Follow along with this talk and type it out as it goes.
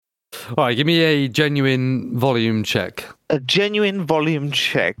All right, give me a genuine volume check. A genuine volume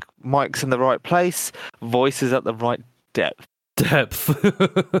check. Mic's in the right place. Voice is at the right depth.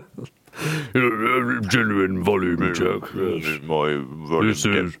 Genuine volume check. My volume This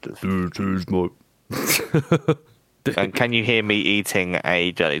is my... And can you hear me eating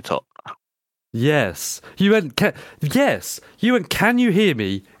a jelly tot? Yes. You went, can you hear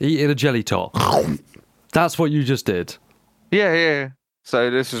me eating a jelly tot? That's what you just did. Yeah.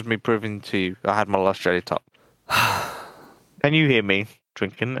 So this is me proving to you I had my last jelly tot. Can you hear me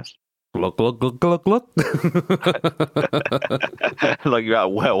drinking this? Glug, glug, glug, glug, glug. Like you're at a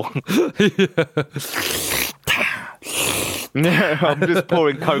well. I'm just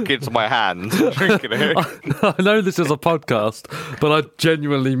pouring Coke into my hands and drinking it. I know this is a podcast, but I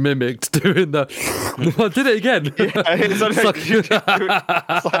genuinely mimicked doing the... I did it again.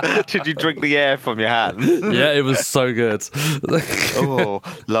 Did you drink the air from your hands? Yeah, it was so good. Oh,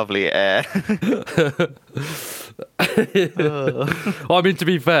 lovely air. Well, I mean, to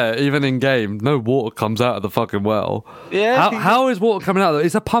be fair, even in game, no water comes out of the fucking well. Yeah. How is water coming out of it?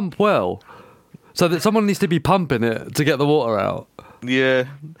 It's a pump well. So that someone needs to be pumping it to get the water out. Yeah.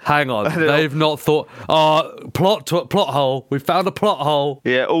 Hang on. They've not thought, plot hole. We found a plot hole.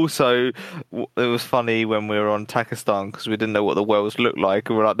 Yeah, also, it was funny when we were on Takistan because we didn't know what the wells looked like.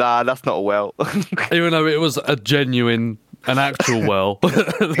 And we were like, nah, that's not a well. Even though it was an actual well. Like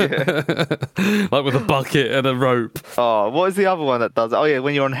with a bucket and a rope. Oh, what is the other one that does it? Oh, yeah,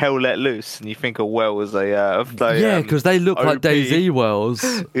 when you're on Hell Let Loose and you think a well is because they look like DayZ wells.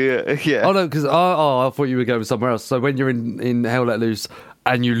 Yeah. Oh, no, because I thought you were going somewhere else. So when you're in Hell Let Loose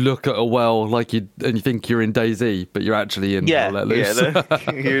and you look at a well and you think you're in DayZ, but you're actually in Hell Let Loose. Yeah,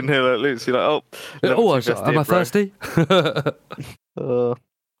 you're in Hell Let Loose. You're like, am I thirsty?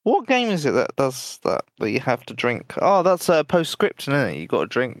 What game is it that does that you have to drink? Oh, that's Postscriptum, isn't it? You got to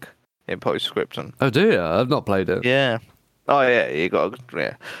drink in Postscriptum. Oh, do you? I've not played it. Yeah. Oh, yeah, you got to,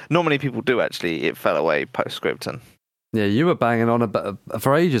 yeah. Not many people do, actually. It fell away, Postscriptum. Yeah, you were banging on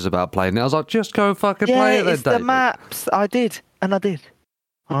for ages about playing it. I was like, just go fucking play it then, it's the maps. I did. All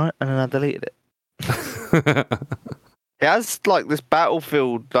right, and then I deleted it. It has, like, this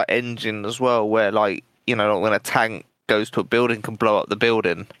Battlefield engine as well, where, when a tank goes to a building, can blow up the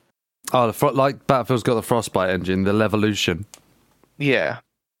building. Oh, Battlefield's got the Frostbite engine, the Levolution. Yeah,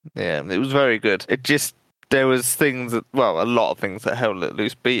 it was very good. There was things a lot of things that Hell Let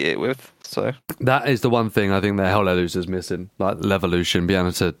Loose beat it with. So that is the one thing I think that Hell Let Loose is missing, like Levolution, being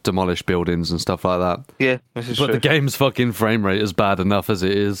able to demolish buildings and stuff like that. Yeah, this is but true. The game's fucking frame rate is bad enough as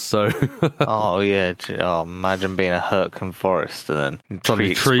it is. So oh yeah, imagine being a Hurtgen forest and then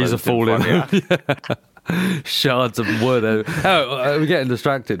trees are falling. Shards of wood. We're getting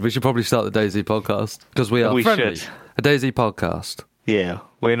distracted. We should probably start the DayZ podcast because we are friendly. Should. A DayZ podcast. Yeah,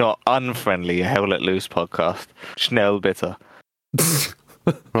 we're not unfriendly. A Hell Let Loose podcast. Schnell bitter.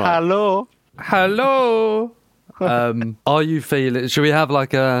 Right. Hello. Are you feeling? Should we have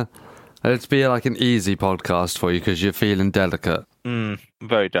let's be like an easy podcast for you because you're feeling delicate.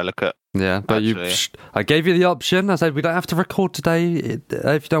 Very delicate. Yeah, but I gave you the option. I said we don't have to record today.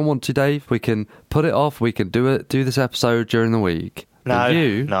 If you don't want to, Dave, we can put it off. We can do this episode during the week.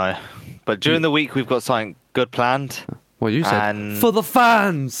 No. But during the week, we've got something good planned. Well, you said for the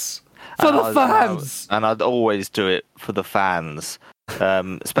fans. And I'd always do it for the fans.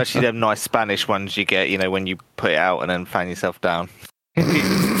 Especially them nice Spanish ones you get, when you put it out and then fan yourself down.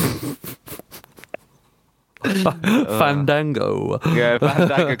 Fandango. Yeah,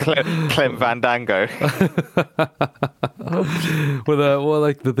 Fandango, Clem Fandango. With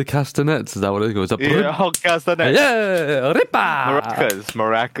the castanets, is that what it goes? Castanets. Yeah, ripa.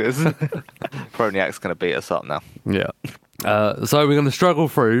 Maracas. Proniac's going to beat us up now. Yeah. So we're going to struggle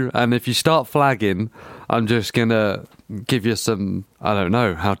through, and if you start flagging, I'm just going to give you some, I don't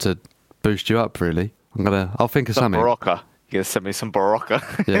know, how to boost you up, really. I'll think of something. Barocca. You're going to send me some Barocca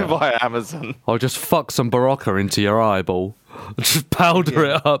via Amazon. I'll just fuck some Barocca into your eyeball. Just powder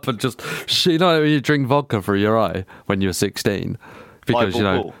it up and just... when you drink vodka through your eye when you're 16? Because,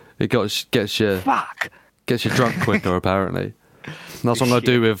 it gets you drunk quicker, apparently. And that's what I'm going to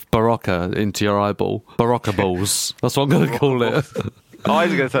do with Barocca into your eyeball. Barocca balls. That's what I'm going to call it.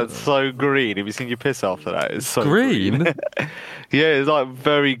 Eyes are going to sound so green. Have you seen your piss after that? It's so green. Yeah, it's like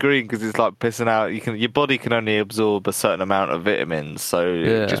very green because it's like pissing out. Your body can only absorb a certain amount of vitamins, so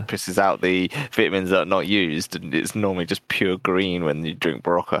it just pisses out the vitamins that are not used, and it's normally just pure green when you drink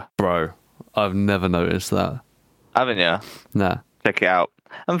Barocca. Bro, I've never noticed that. Haven't you? Nah. Check it out.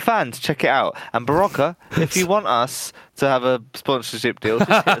 And fans, check it out. And Barocca, if you want us to have a sponsorship deal, just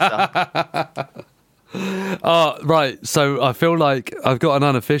hit us up. Right. So I feel like I've got an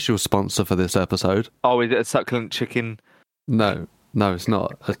unofficial sponsor for this episode. Oh, is it a succulent chicken? No, it's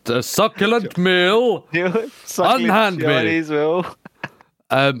not. A succulent meal. Unhand me.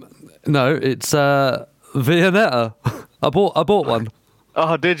 No, it's Viennetta. I bought one.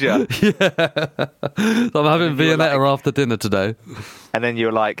 Oh, did you? Yeah. I'm having Viennetta after dinner today. And then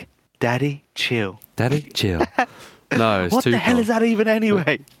you're like, Daddy, chill. Daddy, chill. No, it's what too the hell is that even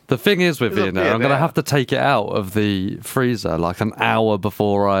anyway? The thing is with Viennetta, I'm going to have to take it out of the freezer like an hour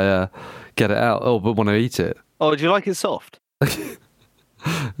before I get it out. Oh, but want to eat it. Oh, do you like it soft?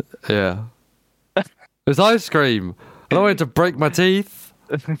 Yeah. It's ice cream. I don't want it to break my teeth.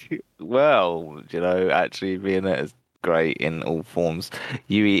 Well, actually, Viennetta's great in all forms.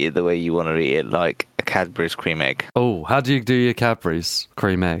 You eat it the way you want to eat it, like a Cadbury's cream egg. Oh, how do you do your Cadbury's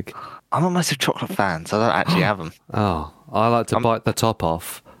cream egg? I'm a massive chocolate fan, so I don't actually have them. Oh, I like to bite the top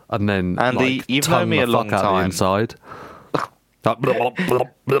off and then Andy, you've known me a long time. Inside. And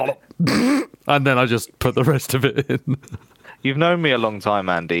then I just put the rest of it in. You've known me a long time,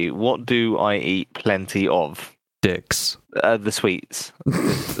 Andy. What do I eat plenty of? Dicks. The sweets.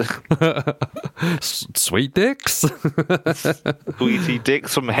 Sweet dicks? Sweetie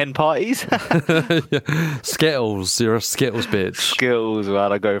dicks from hen parties? Yeah. Skittles. You're a Skittles bitch. Skittles,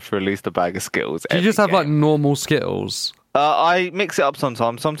 man. I go for at least a bag of Skittles. Do you just have like normal Skittles? I mix it up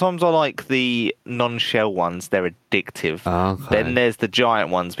sometimes. Sometimes I like the non-shell ones. They're addictive. Okay. Then there's the giant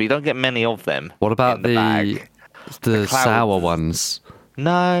ones, but you don't get many of them. What about the sour ones?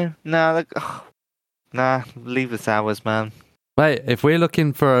 No. Nah, leave the sours, man. Mate, if we're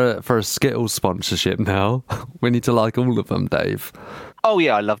looking for a Skittles sponsorship now, we need to like all of them, Dave. Oh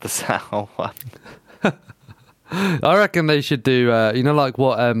yeah, I love the sour one. I reckon they should do, like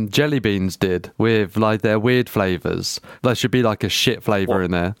what Jelly Beans did with like their weird flavours. There should be like a shit flavour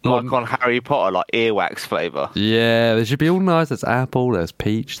in there. Like on Harry Potter, like earwax flavour. Yeah, they should be all nice. There's apple, there's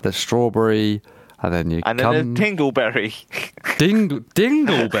peach, there's strawberry. And then then there's Dingleberry.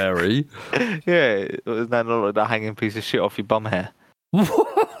 Dingleberry? Yeah, isn't that not like that hanging piece of shit off your bum hair? Is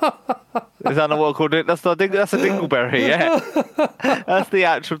that not what I called it? That's a Dingleberry, yeah. That's the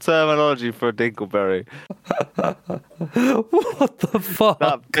actual terminology for a Dingleberry. What the fuck?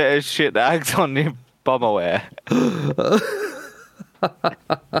 That bit of shit that hangs on your bum hair.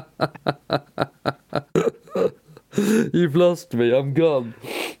 You've lost me, I'm gone.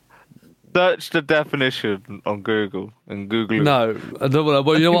 Search the definition on Google and Google it. No, I don't want to.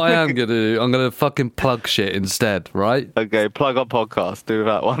 Well, you know what I am going to do? I'm going to fucking plug shit instead, right? Okay, plug our podcast. Do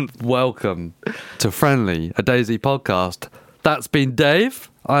that one. Welcome to Friendly, a Daisy podcast. That's been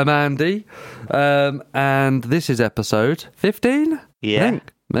Dave. I'm Andy. And this is episode 15? Yeah. I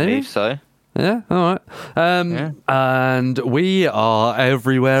think. Maybe? I believe so. Yeah, all right. Yeah. And we are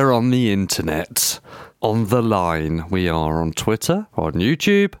everywhere on the internet. On the line. We are on Twitter, on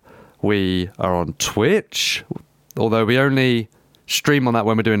YouTube. We are on Twitch, although we only stream on that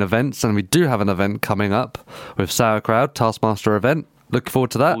when we're doing events, and we do have an event coming up with Sauerkraut, Taskmaster event. Looking forward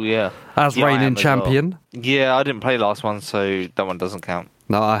to that. Oh, yeah. As reigning champion. Well. Yeah, I didn't play last one, so that one doesn't count.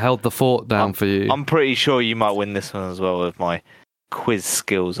 No, I held the fort down for you. I'm pretty sure you might win this one as well with my quiz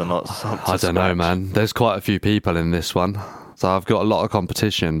skills or not. I don't know, man. There's quite a few people in this one. So I've got a lot of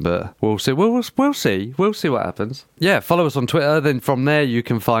competition, but we'll see. We'll see. We'll see what happens. Yeah, follow us on Twitter. Then from there you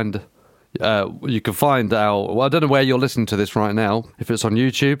can find our. Well, I don't know where you're listening to this right now. If it's on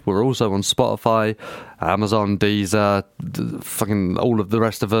YouTube, we're also on Spotify, Amazon, Deezer, fucking all of the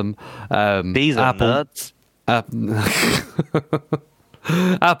rest of them. These are nuts.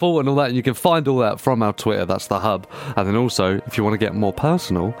 Apple and all that, and you can find all that from our Twitter. That's the hub. And then also, if you want to get more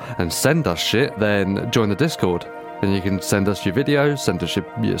personal and send us shit, then join the Discord. Then you can send us your videos, send us your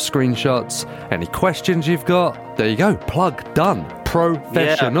screenshots, any questions you've got. There you go. Plug done.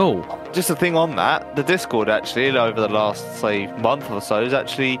 Professional. Yeah. Just a thing on that, the Discord actually, over the last, say, month or so, is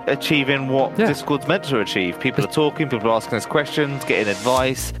actually achieving what Discord's meant to achieve. People are talking, people are asking us questions, getting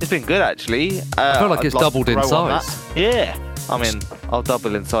advice. It's been good, actually. I feel like it's doubled in size. Yeah. I mean, I'll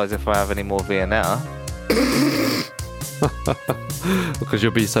double in size if I have any more Viennetta. Because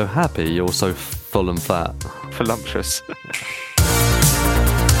you'll be so happy, you're so full and fat. Voluptuous.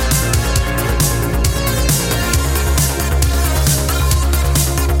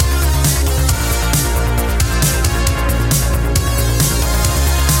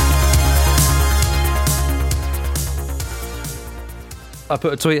 I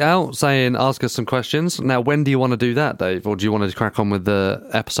put a tweet out saying, ask us some questions. Now, when do you want to do that, Dave? Or do you want to crack on with the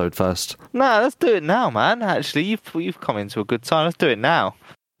episode first? No, let's do it now, man. Actually, you've come into a good time. Let's do it now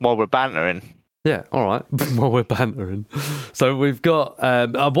while we're bantering. Yeah, all right. Well, we're bantering. So we've got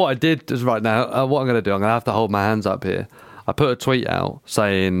what I did is right now. What I'm going to do, I'm going to have to hold my hands up here. I put a tweet out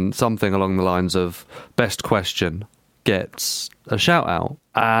saying something along the lines of "best question gets a shout out,"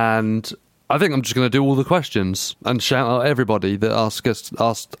 and I think I'm just going to do all the questions and shout out everybody that asked us.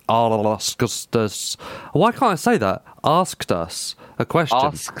 Why can't I say that? Asked us a question.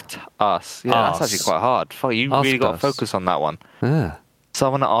 Asked us. Yeah, that's actually quite hard. Fuck, you really got to focus on that one. Yeah.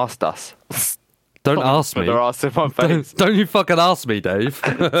 Someone asked us. Don't ask me. Asked in my face. Don't you fucking ask me, Dave.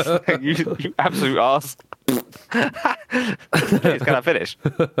 you absolute ass. Please, can I finish?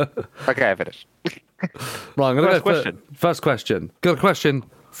 Okay, I finished. Right, I'm going to go first question. Got a question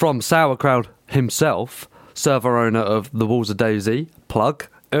from Sauerkraut himself, server owner of The Walls of Daisy, plug.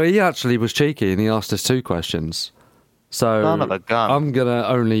 He actually was cheeky and he asked us 2 questions. So Son of a gun. I'm going to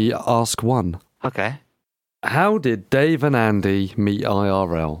only ask one. Okay. How did Dave and Andy meet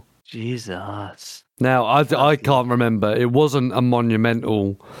IRL? Jesus. Now, I can't remember. It wasn't a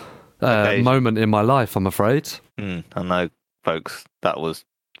monumental moment in my life, I'm afraid. I know, folks. That was,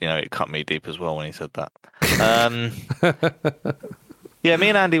 it cut me deep as well when he said that. Yeah, me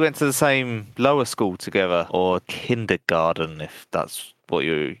and Andy went to the same lower school together, or kindergarten, if that's what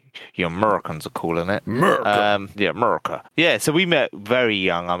you Americans are calling it. America. Yeah, America. Yeah, so we met very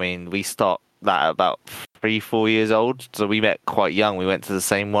young. I mean, we start that at about 3-4 years old, so we met quite young. We went to the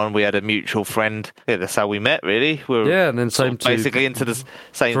same one. We had a mutual friend. Yeah, that's how we met, really. And then basically into the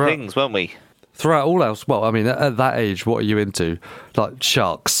same things, weren't we? Throughout all else, well, I mean, at that age, what are you into? Like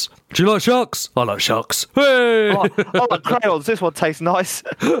sharks. Do you like sharks? I like sharks. Hey! I like crayons. This one tastes nice.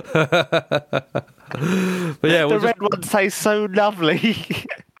 But yeah, the red one tastes so lovely.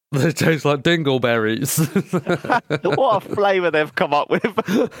 They taste like dingleberries. What a flavour they've come up with.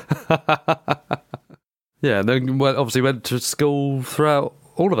 Yeah, and then obviously went to school throughout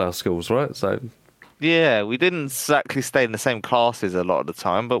all of our schools, right? So yeah, we didn't exactly stay in the same classes a lot of the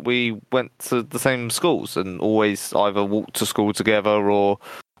time, but we went to the same schools and always either walked to school together or,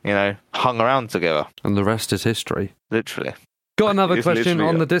 hung around together. And the rest is history. Literally. Got another question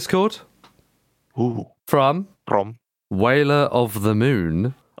on the Discord. Ooh. From Whaler of the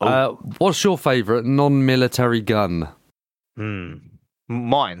Moon. Oh. What's your favourite non-military gun?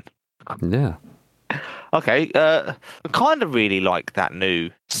 Mine. Yeah. Okay. I kind of really like that new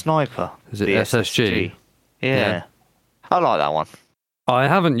sniper. Is it the SSG? Yeah. I like that one. I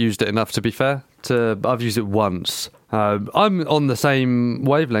haven't used it enough, to be fair. I've used it once. I'm on the same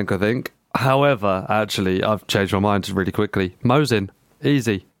wavelength, I think. However, actually, I've changed my mind really quickly. Mosin.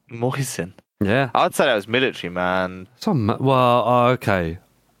 Easy. Mosin? Yeah. I'd say that was military, man. Okay.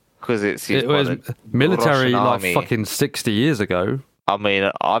 Because it was military like fucking 60 years ago. I mean,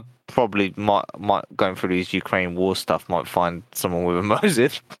 I probably might going through these Ukraine war stuff might find someone with a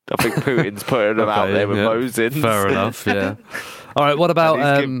Mosin. I think Putin's putting them out there with Mosins. Fair enough, yeah. All right, what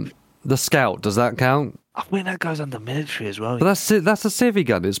about the Scout? Does that count? I think that goes under military as well. But that's a civvy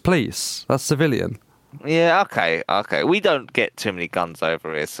gun. It's police. That's civilian. Yeah, okay. We don't get too many guns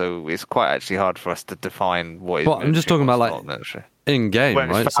over here, so it's quite actually hard for us to define what is military. I'm just talking about like in-game, when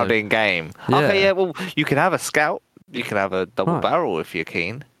right? It's found in-game. Yeah. Okay, yeah, well, you can have a Scout. You can have a double barrel if you're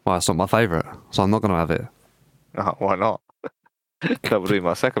keen. Well, it's not my favourite, so I'm not going to have it. Oh, why not? That would be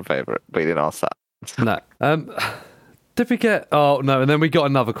my second favourite, but you didn't ask that. No. Did we get... Oh, no, and then we got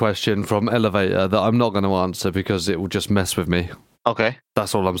another question from Elevator that I'm not going to answer because it will just mess with me. Okay.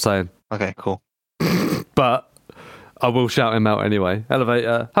 That's all I'm saying. Okay, cool. But I will shout him out anyway.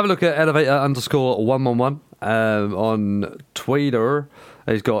 Elevator. Have a look at Elevator_111 on Twitter.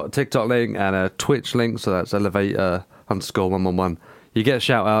 He's got a TikTok link and a Twitch link, so that's Elevator_111. You get a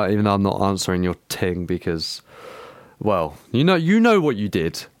shout out even though I'm not answering your ting because, well, you know what you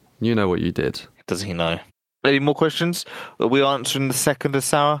did. You know what you did. Does he know? Any more questions? Are we answering the second of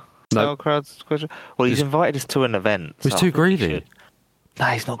Sauerkraut's question? Well, he's invited us to an event. He's too greedy. No,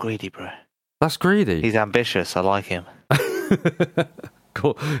 he's not greedy, bro. That's greedy. He's ambitious. I like him.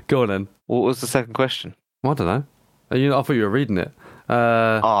 Go on then. What was the second question? I don't know. I thought you were reading it.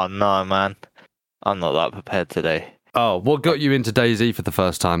 Oh, no, man. I'm not that prepared today. Oh, what got you into DayZ for the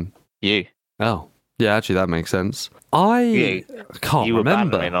first time? You. Oh. Yeah, actually, that makes sense. I can't remember. You were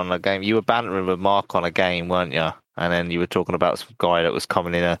bantering on a game. You were bantering with Mark on a game, weren't you? And then you were talking about some guy that was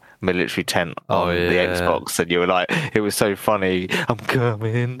coming in a military tent on the Xbox, and you were like, it was so funny. I'm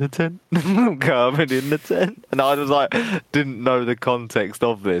coming in the tent. I'm coming in the tent. And I was like, didn't know the context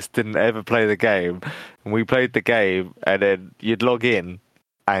of this, didn't ever play the game. And we played the game, and then you'd log in,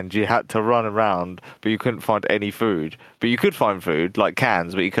 and you had to run around, but you couldn't find any food. But you could find food, like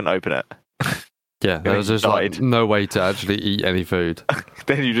cans, but you couldn't open it. Yeah, there was just like no way to actually eat any food.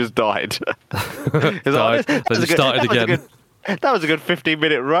 Then you just died. Then started again. That was a good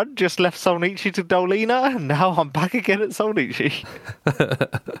 15-minute run. Just left Solnichi to Dolina, and now I'm back again at Solnichi.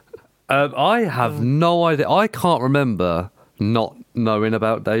 I have no idea. I can't remember not knowing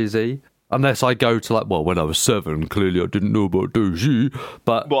about DayZ. Unless I go to when I was 7, clearly I didn't know about DayZ.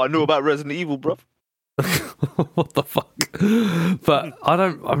 But I know about Resident Evil, bruv. What the fuck? But I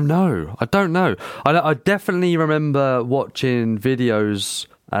don't know. I definitely remember watching videos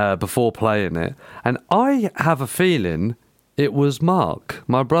before playing it, and I have a feeling it was Mark,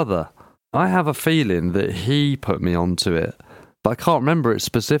 my brother. I have a feeling that he put me onto it, but I can't remember it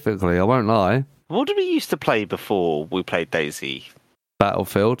specifically, I won't lie. What did we used to play before we played DayZ?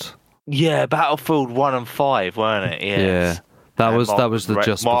 Battlefield? Yeah, Battlefield 1 and 5, weren't it? Yes. Yeah. That was the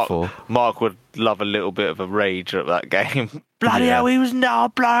just before. Mark would love a little bit of a rage at that game. Bloody hell, he was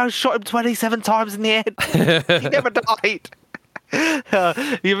I shot him 27 times in the head. He never died.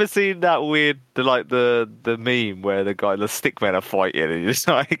 You ever seen that weird, the meme where the stickmen are fighting and you're just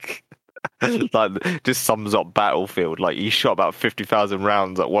like just sums up Battlefield. Like, he shot about 50,000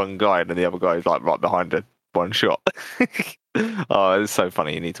 rounds at one guy and then the other guy's like right behind it, one shot. Oh, it's so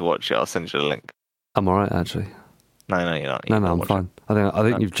funny. You need to watch it. I'll send you the link. I'm alright, actually. No, you're not. No, I'm fine. I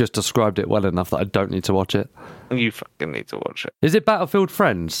think you've just described it well enough that I don't need to watch it. You fucking need to watch it. Is it Battlefield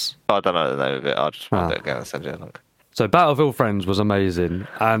Friends? I don't know the name of it. I'll just find it again and send you a link. So Battlefield Friends was amazing,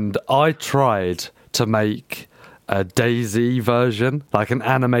 and I tried to make a DayZ version, like an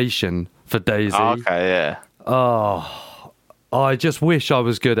animation for DayZ. Oh, okay, yeah. Oh, I just wish I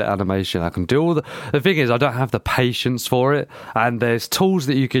was good at animation. I can do all the thing is, I don't have the patience for it, and there's tools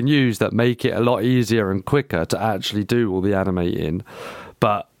that you can use that make it a lot easier and quicker to actually do all the animating.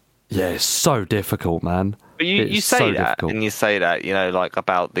 But yeah, it's so difficult, man. But you say that, difficult. And you say that, like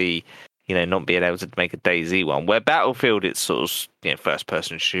about the, not being able to make a DayZ one, where Battlefield, it's sort of,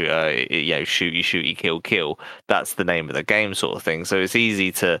 first-person shooter, shoot, kill. That's the name of the game, sort of thing. So it's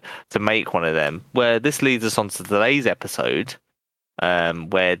easy to make one of them. Where this leads us on to today's episode,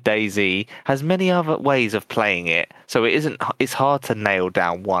 where DayZ has many other ways of playing it. So it's hard to nail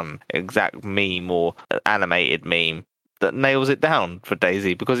down one exact meme or animated meme that nails it down for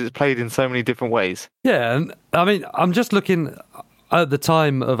DayZ, because it's played in so many different ways. Yeah, and I mean, I'm just looking at the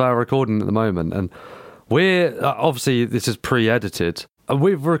time of our recording at the moment, and we're obviously, this is pre-edited, and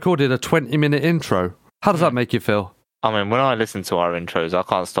we've recorded a 20-minute intro. How does that make you feel? I mean, when I listen to our intros, I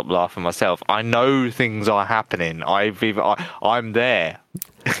can't stop laughing myself. I know things are happening. I'm there.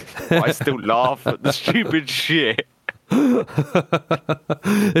 I still laugh at the stupid shit.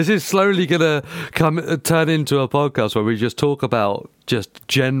 This is slowly gonna turn into a podcast where we just talk about just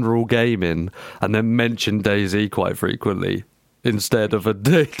general gaming and then mention DayZ quite frequently instead of a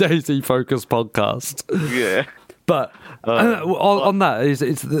DayZ focused podcast. Yeah. But on that,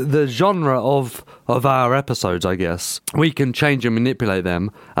 it's the genre of our episodes, I guess. We can change and manipulate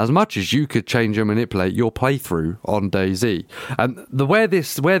them as much as you could change and manipulate your playthrough on DayZ. And where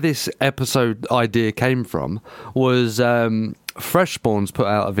this episode idea came from was Freshspawns put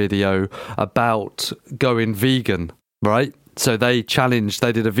out a video about going vegan, right? So they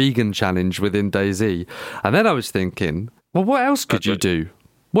did a vegan challenge within DayZ. And then I was thinking, well, what else could you do?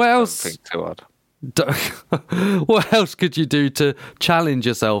 What else? Don't think too hard. What else could you do to challenge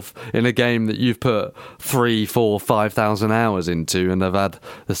yourself in a game that you've put 3, 4, 5,000 hours into and have had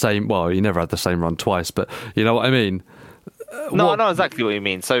the same? Well, you never had the same run twice, but you know what I mean. No, I know exactly what you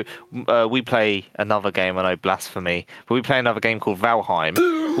mean. So we play another game. I know, blasphemy, but we play another game called Valheim.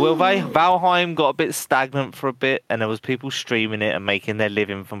 Valheim got a bit stagnant for a bit, and there was people streaming it and making their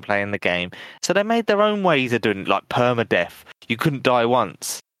living from playing the game. So they made their own ways of doing it, like permadeath. You couldn't die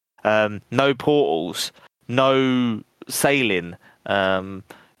once. No portals, no sailing. They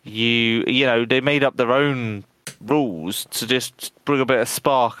made up their own rules to just bring a bit of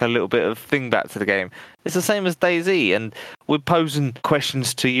spark, a little bit of thing back to the game. It's the same as DayZ, and we're posing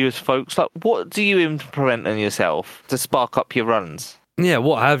questions to you as folks, like, what do you implement on yourself to spark up your runs? Yeah,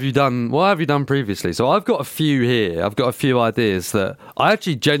 what have you done? What have you done previously? So I've got a few here. I've got a few ideas that I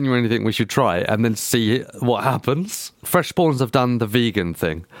actually genuinely think we should try and then see what happens. Freshspawns have done the vegan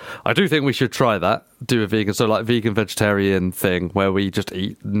thing. I do think we should try that. Do a vegan, so like vegan vegetarian thing where we just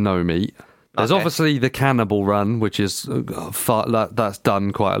eat no meat. There's obviously the cannibal run, which is that's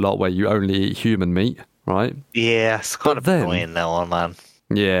done quite a lot, where you only eat human meat, right? Yeah, it's kind of annoying that one, man.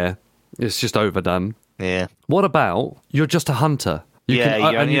 Yeah, it's just overdone. Yeah. What about you're just a hunter? You're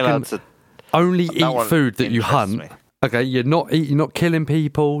only allowed to only eat food that you hunt. Me. Okay, you're not killing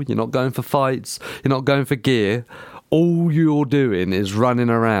people. You're not going for fights. You're not going for gear. all you're doing is running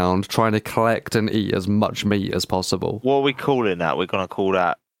around trying to collect and eat as much meat as possible. What are we calling that? We're going to call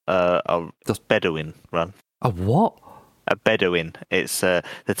that a Bedouin run. A what? A Bedouin. It's the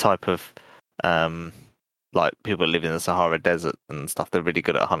type of like people that live in the Sahara Desert and stuff. They're really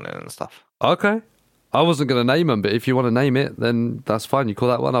good at hunting and stuff. Okay. I wasn't going to name them, but if you want to name it, then that's fine. You call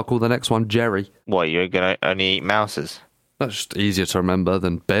that one. I'll call the next one Jerry. What, you're going to only eat mouses? That's just easier to remember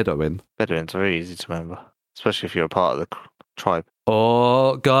than Bedouin. Bedouins are very easy to remember, especially if you're a part of the tribe.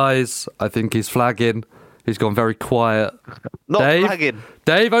 Oh, guys, I think he's flagging. He's gone very quiet. Not Dave, flagging.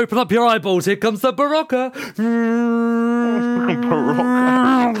 Dave, open up your eyeballs. Here comes the Barocca.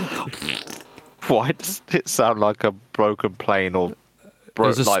 Barocca. Why does it sound like a broken plane or it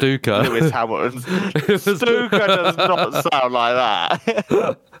was a like Stuka. Lewis Hamilton? Stuka does not sound like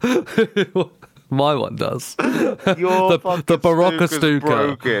that. My one does. The Barocca Stuka.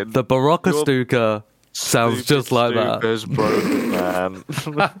 Broken. The Barocca Stuka sounds just like that. Stuka's broken, man.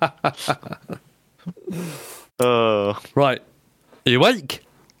 Right. Are you awake?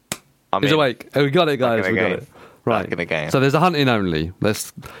 He's awake. Oh, we got it, guys. We got it. Right. Back in the game. So there's a hunting only.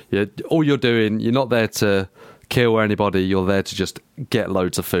 All you're doing, you're not there to kill anybody. You're there to just get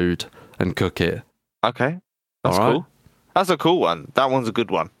loads of food and cook it. Okay. That's cool. That's a cool one. That one's a good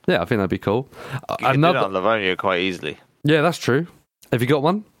one. Yeah, I think that'd be cool. You can do that on Livonia quite easily. Yeah, that's true. Have you got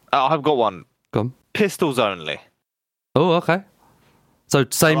one? I've got one. Go on. Pistols only. Oh, okay. So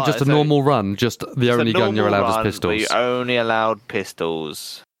same, just a normal run. Just the only gun you're allowed is pistols. But you're only allowed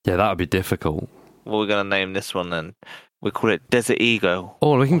pistols. Yeah, that would be difficult. What are we going to name this one then? We call it Desert Eagle.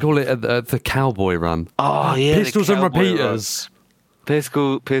 Oh, we can call it the cowboy run. Oh, yeah. Pistols and repeaters.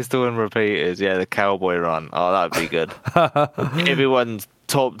 Pistol and repeaters, yeah, the cowboy run. Oh, that'd be good. Everyone's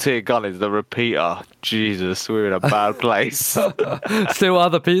top tier gun is the repeater. Jesus, we're in a bad place. Still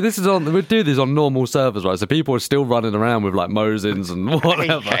other people. We do this on normal servers, right? So people are still running around with like Mosins and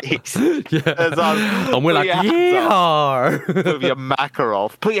whatever. Yeah. And we're like, yeah. With your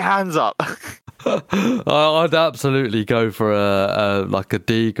Makarov. Put your hands up. I'd absolutely go for a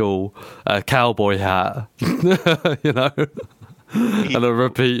deagle, a cowboy hat, you know. And a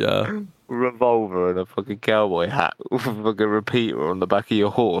repeater. Revolver and a fucking cowboy hat with a fucking repeater on the back of your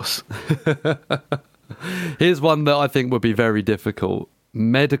horse. Here's one that I think would be very difficult.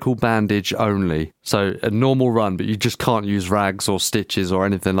 Medical bandage only. So a normal run, but you just can't use rags or stitches or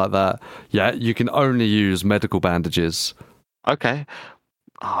anything like that. Yeah, you can only use medical bandages. Okay.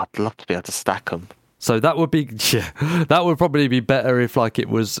 Oh, I'd love to be able to stack them. So that would be, that would probably be better if like it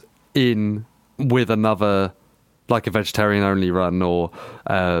was in with another, like a vegetarian only run or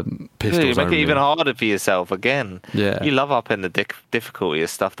pistols you make only. it even harder for yourself again. Yeah. You love upping the difficulty of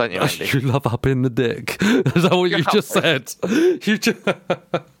stuff, don't you, Andy? You love upping the dick. Is that what you just said? You just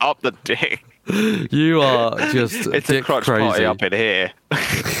up the dick. You are just it's dick a crotch crazy. party up in here.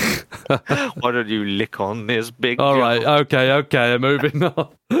 Why don't you lick on this big All right, okay, moving on.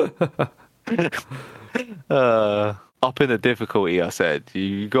 Up in the difficulty, I said.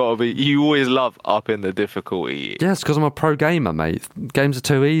 You always love up in the difficulty. Yes, because I'm a pro gamer, mate. Games are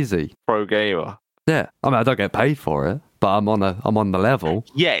too easy. Pro gamer. Yeah, I mean I don't get paid for it, but I'm on the level.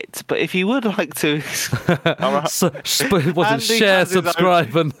 Yet, but if you would like to, share,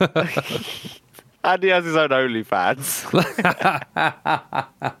 subscribe, and Andy has his own OnlyFans.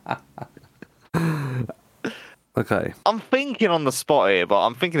 Okay. I'm thinking on the spot here, but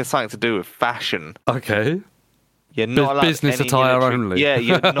I'm thinking it's something to do with fashion. Okay. You're not allowed business attire military, only. Yeah,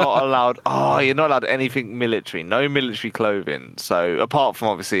 you're not allowed. You're not allowed anything military. No military clothing. So apart from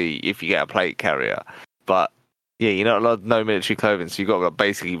obviously if you get a plate carrier, but yeah, you're not allowed no military clothing. So you got to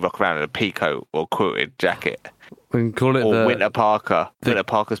basically rock around in a peacoat or quilted jacket. We can call it or winter parka. Winter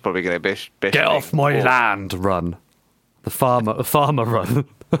parka's probably going to be get off my land run. The farmer run.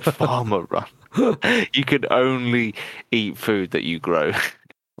 Farmer run. You can only eat food that you grow.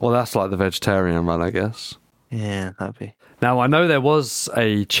 Well, that's like the vegetarian run, I guess. Yeah, that'd be. Now, I know there was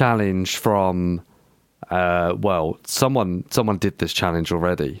a challenge from, someone did this challenge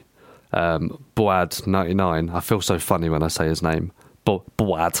already. Boad99. I feel so funny when I say his name. Boad.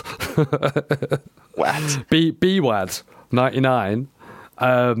 What?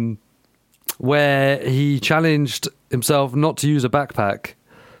 Bwad99. Where he challenged himself not to use a backpack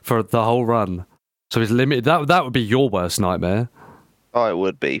for the whole run. So he's limited. That would be your worst nightmare. Oh, it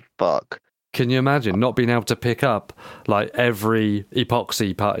would be. Fuck. Can you imagine not being able to pick up like every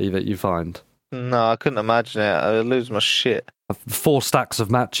epoxy putty that you find? No, I couldn't imagine it. I'd lose my shit. 4 stacks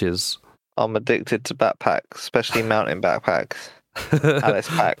of matches. I'm addicted to backpacks, especially mountain backpacks. Alice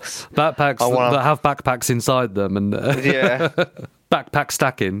packs. Backpacks that have backpacks inside them and yeah. backpack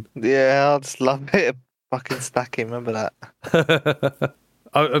stacking. Yeah, I just love it. Fucking stacking, remember that?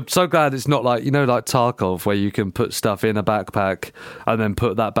 I'm so glad it's not like, like Tarkov, where you can put stuff in a backpack and then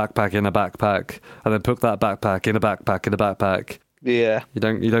put that backpack in a backpack and then put that backpack in a backpack in a backpack. Yeah. You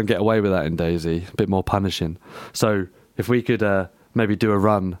don't get away with that in DayZ. A bit more punishing. So if we could maybe do a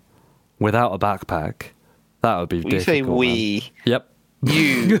run without a backpack, that would be difficult. You say we. Man. Yep.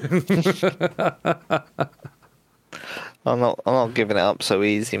 You. I'm not giving it up so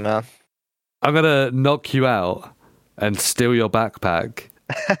easy, man. I'm gonna knock you out and steal your backpack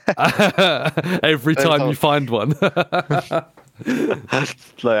every time you find one. I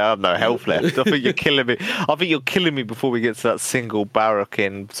have no health left. I think you're killing me. I think you're killing me before we get to that single barrack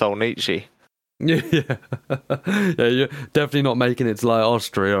in Solnichi. Yeah, you're definitely not making it to like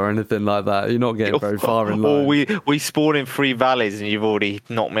Austria or anything like that. You're not getting very far in life. Or we spawn in 3 valleys and you've already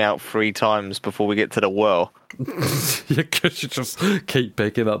knocked me out 3 times before we get to the well. Yeah, because you just keep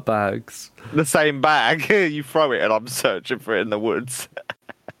picking up bags. The same bag, you throw it and I'm searching for it in the woods.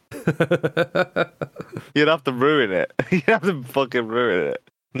 You'd have to ruin it. You'd have to fucking ruin it.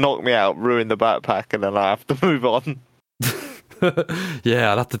 Knock me out, ruin the backpack, and then I have to move on.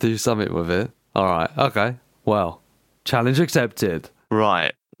 Yeah, I'd have to do something with it. All right, okay. Well, challenge accepted.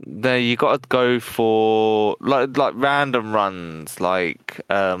 Right. There, you got to go for like random runs, like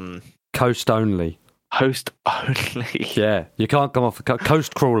coast only. Coast only. Yeah, you can't come off the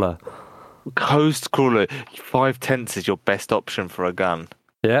coast crawler. Coast crawler. 5 tenths is your best option for a gun.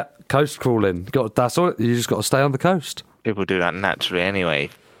 Yeah, coast crawling. That's all. You just got to stay on the coast. People do that naturally anyway.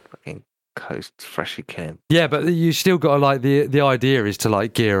 Fucking coast freshly killing. Yeah, but you still got to like the idea is to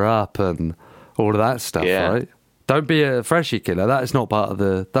like gear up and all of that stuff, right? Don't be a freshie killer. That's not part of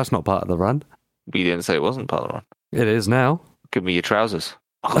the run. We didn't say it wasn't part of the run. It is now. Give me your trousers.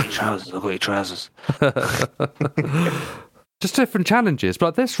 I've got your trousers. Just different challenges.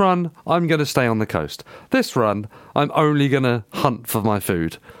 But this run, I'm going to stay on the coast. This run, I'm only going to hunt for my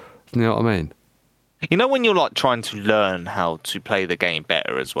food. You know what I mean? You know when you're like trying to learn how to play the game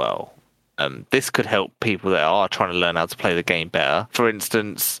better as well? This could help people that are trying to learn how to play the game better. For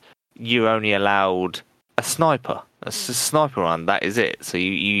instance, you're only allowed a sniper. A sniper run, that is it. So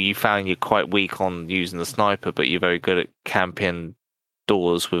you found you're quite weak on using the sniper, but you're very good at camping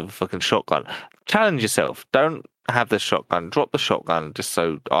doors with a fucking shotgun. Challenge yourself. Don't have the shotgun. Drop the shotgun just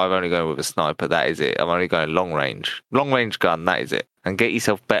so I'm only going with a sniper. That is it. I'm only going long range. Long range gun, that is it. And get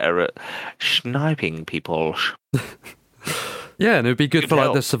yourself better at sniping people. Yeah, and it would be good for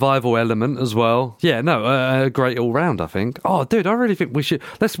like the survival element as well. Yeah, no, great all round, I think. Oh, dude, I really think we should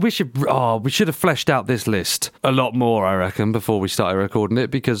have fleshed out this list a lot more, I reckon, before we started recording it,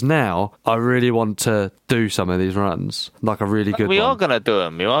 because now I really want to do some of these runs, like a really good one. We are going to do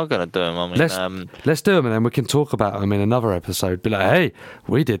them. I mean, let's do them, and then we can talk about them in another episode. Be like, hey,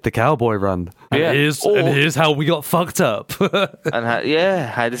 we did the cowboy run. And here's how we got fucked up.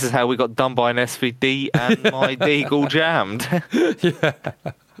 This is how we got done by an SVD and my deagle jammed. Yeah.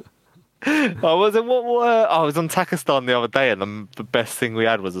 I was on Takistan the other day, and the best thing we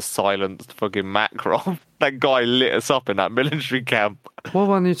had was a silenced fucking Makarov. That guy lit us up in that military camp. What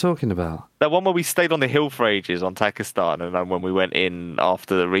one are you talking about? That one where we stayed on the hill for ages on Takistan, and then when we went in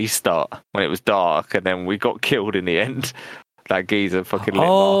after the restart, when it was dark, and then we got killed in the end. That geezer fucking lit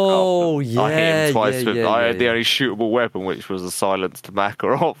Mark up. Yeah, I hit him twice with I had the only shootable weapon, which was a silenced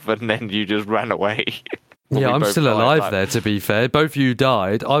Makarov, and then you just ran away. Yeah, I'm still alive there, to be fair. Both of you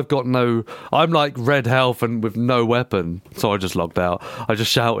died. I'm like red health and with no weapon. So I just logged out. I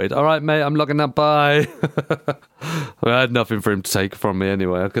just shouted, all right, mate, I'm logging out, bye. I had nothing for him to take from me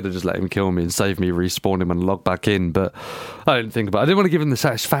anyway. I could have just let him kill me and save me respawn him and log back in. But I didn't think about it. I didn't want to give him the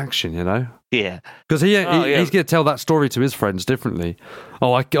satisfaction, you know? Yeah. Because he's going to tell that story to his friends differently.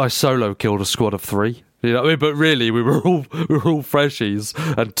 Oh, I solo killed a squad of 3. You know what I mean? But really, we were all freshies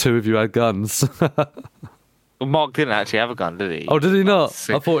and 2 of you had guns. Mark didn't actually have a gun, did he? Oh, did he not?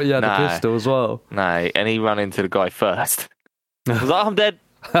 I thought he had a pistol as well. No, and he ran into the guy first. I was like, I'm dead.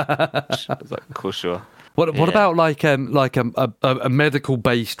 I was like, cool, sure. What about like a medical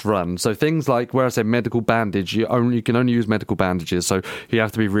based run? So things like where I say medical bandage, you can only use medical bandages, so you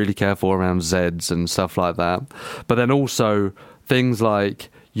have to be really careful around Zeds and stuff like that. But then also things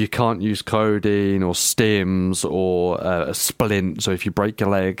like you can't use codeine or stims or a splint. So if you break your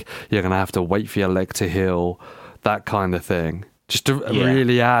leg, you're going to have to wait for your leg to heal, that kind of thing. Just to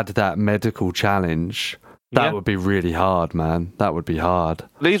really add that medical challenge. That would be really hard, man. That would be hard.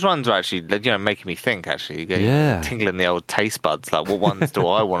 These runs are actually, making me think, actually. Tingling the old taste buds. Like, what ones do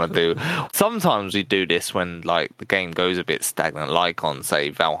I want to do? Sometimes we do this when, like, the game goes a bit stagnant, like on,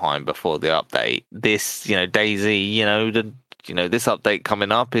 say, Valheim before the update. This, DayZ, the this update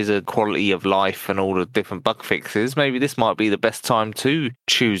coming up is a quality of life and all the different bug fixes. Maybe this might be the best time to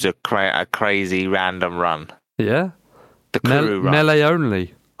choose a crazy random run. Yeah. The crew run. Melee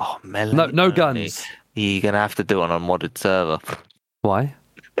only. Oh, melee No only. guns. You're going to have to do it on a modded server. Why?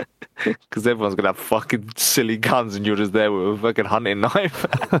 Because everyone's going to have fucking silly guns and you're just there with a fucking hunting knife.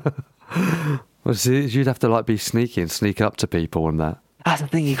 Well, see, you'd have to like be sneaky and sneak up to people and that. That's the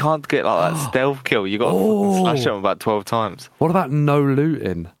thing, you can't get like that stealth kill. You got to fucking slash them about 12 times. What about no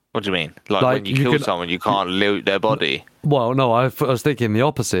looting? What do you mean? Like when you kill someone, you can't loot their body? Well, no, I was thinking the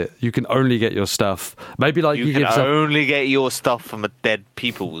opposite. You can only get your stuff. Maybe like you can only get your stuff from a dead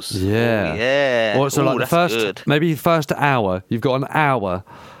people's. Yeah. Ooh, yeah. Well, so like the first hour, you've got an hour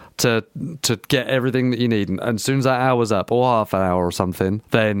to get everything that you need, and as soon as that hour's up, or half an hour or something,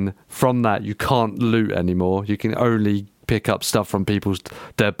 then from that you can't loot anymore. You can only pick up stuff from people's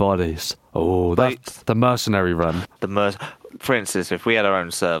dead bodies. Oh, that's the mercenary run. For instance, if we had our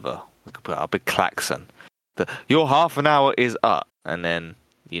own server, we could put up a big klaxon. Your half an hour is up, and then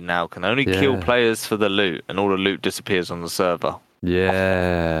you now can only kill players for the loot, and all the loot disappears on the server.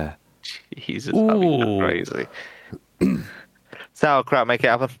 Yeah. Jesus, that'd be crazy. Sauerkraut, make it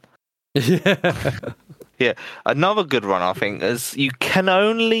happen. Yeah. Yeah. Another good one, I think, is you can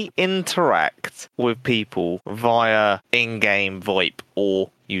only interact with people via in-game VoIP or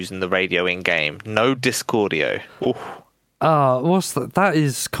using the radio in-game. No Discordio. What's that? That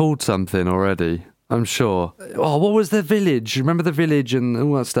is called something already, I'm sure. Oh, what was the village? Remember the village and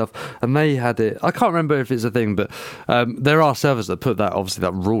all that stuff? And they had it. I can't remember if it's a thing, but there are servers that put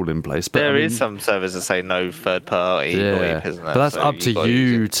that rule in place. But there is some servers that say no third party VoIP, isn't there? But that's up to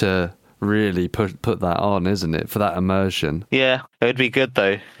you to really put that on, isn't it, for that immersion? Yeah, it would be good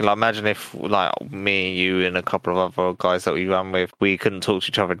though. Like, imagine if like me and you and a couple of other guys that we ran with, we couldn't talk to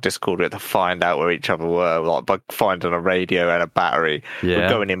each other in Discord. We had to find out where each other were, like by finding a radio and a battery. Yeah. We're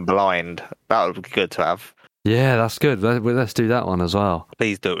going in blind. That would be good to have. Yeah, that's good. Let's do that one as well.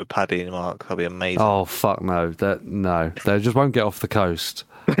 Please do it with Paddy and Mark. That'll be amazing. Oh fuck no! They just won't get off the coast.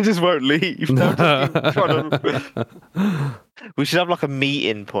 They just won't leave. We should have like a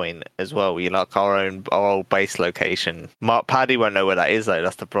meeting point as well. We like our old base location. Paddy won't know where that is though.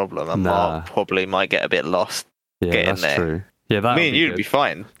 That's the problem. And Mark probably might get a bit lost. Yeah, that's there. True. Yeah, that. Me and you'd be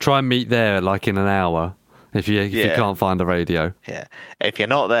fine. Try and meet there like in an hour if you can't find a radio. Yeah, if you're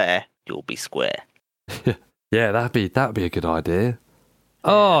not there, you'll be square. Yeah, that'd be a good idea.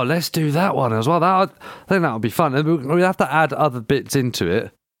 Oh, let's do that one as well. I think that would be fun. We have to add other bits into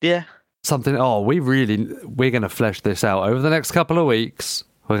it. Yeah. Something. Oh, we're going to flesh this out over the next couple of weeks.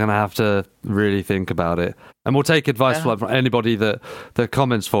 We're going to have to really think about it. And we'll take advice from anybody that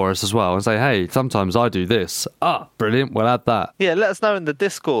comments for us as well and say, hey, sometimes I do this. Brilliant. We'll add that. Yeah, let us know in the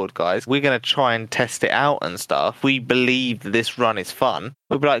Discord, guys. We're going to try and test it out and stuff. We believe that this run is fun.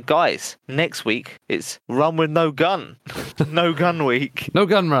 We'll be like, guys, next week it's run with no gun. No gun week. No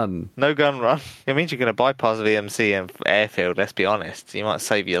gun run. No gun run. It means you're going to bypass VMC and airfield, let's be honest. You might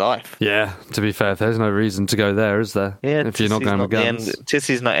save your life. Yeah, to be fair, there's no reason to go there, is there? Yeah, if you're not going with guns.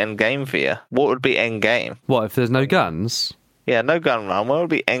 Tissy's not end game for you. What would be end game? What, if there's no guns? Yeah, no gun run. What would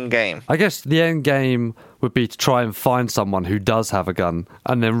be end game? I guess the end game would be to try and find someone who does have a gun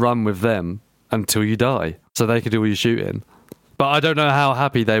and then run with them until you die, so they could do all your shooting. But I don't know how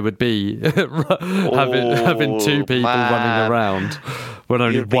happy they would be having two people running around when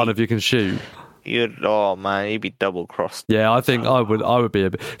only one of you can shoot. You'd be double crossed. Yeah, I think I would be a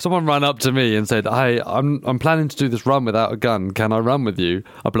bit. Someone ran up to me and said, "Hey, I'm planning to do this run without a gun. Can I run with you?"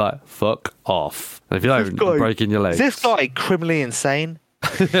 I'd be like, "Fuck off!" And if you don't, you're breaking your legs. Is this guy criminally insane?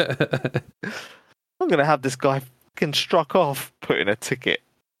 I'm gonna have this guy fucking struck off, put in a ticket.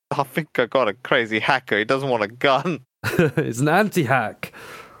 I think I got a crazy hacker. He doesn't want a gun. It's an anti-hack.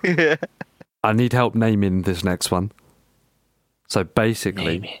 Yeah. I need help naming this next one. So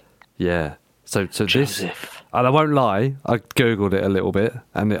basically, yeah. So Joseph. This, and I won't lie, I googled it a little bit,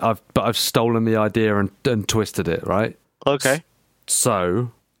 and I've stolen the idea and twisted it, right? Okay.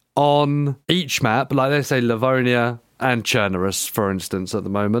 So on each map, like let's say Livonia and Chernerus, for instance, at the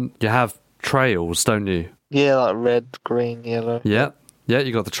moment, you have trails, don't you? Yeah, like red, green, yellow. Yeah,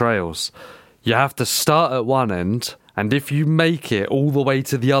 you got the trails. You have to start at one end, and if you make it all the way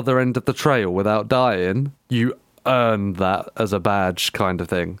to the other end of the trail without dying, you earn that as a badge kind of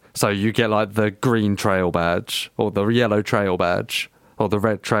thing. So you get like the green trail badge, or the yellow trail badge, or the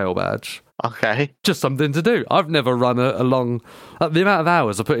red trail badge. Okay. Just something to do. I've never run a long... the amount of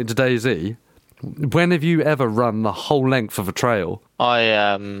hours I put into DayZ, when have you ever run the whole length of a trail? I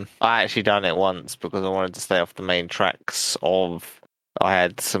actually done it once because I wanted to stay off the main tracks of... I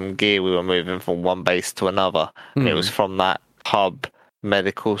had some gear we were moving from one base to another, and it was from that hub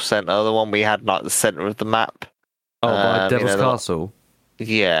medical center, the one we had like the center of the map. Oh, by Devil's Castle.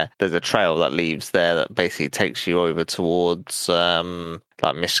 Yeah, there's a trail that leaves there that basically takes you over towards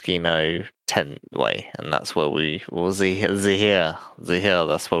like Miskino tent way, and that's where we was the hill.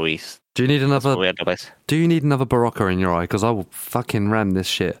 That's where we. Do you need another? Do you need another Barocca in your eye? Because I will fucking ram this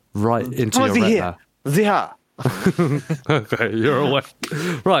shit right into your retina. Zia. Okay, you're away.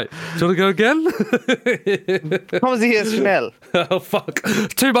 Right, do you want to go again? Come here, Chanel. Oh fuck!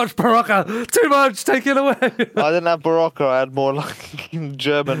 Too much Barocca. Too much. Take it away. I didn't have Barocca. I had more like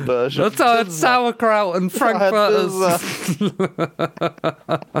German version. That's sauerkraut and frankfurters.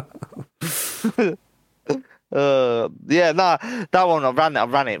 That one I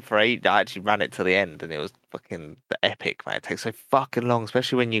ran it for 8. I actually ran it to the end, and it was fucking epic, man. It takes so fucking long,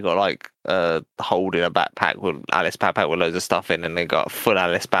 especially when you got like holding a backpack with Alice backpack with loads of stuff in, and they got a full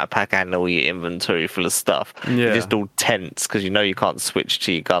Alice backpack and all your inventory full of stuff. Yeah, you're just all tense because you can't switch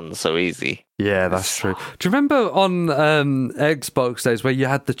to your guns so easy. Yeah, that's true. Do you remember on Xbox days where you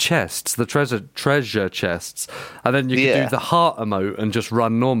had the chests, the treasure chests, and then you could do the heart emote and just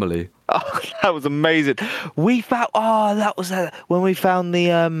run normally? Oh, that was amazing. We found. Oh, that was when we found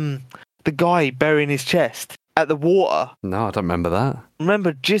the guy burying his chest at the water. No, I don't remember that.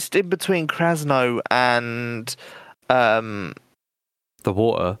 Remember, just in between Krasno and the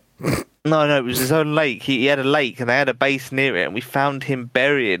water. No, it was his own lake. He had a lake, and they had a base near it, and we found him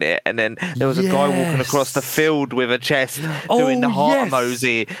burying it. And then there was a guy walking across the field with a chest doing the heart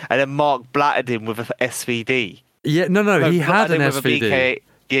emoji, and then Mark blattered him with an SVD. Yeah, no, he had an SVD.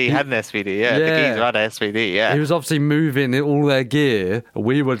 Yeah, he had an SVD. Yeah, the geezer had an SVD. Yeah, he was obviously moving all their gear.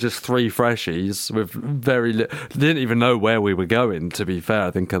 We were just 3 freshies with very didn't even know where we were going. To be fair,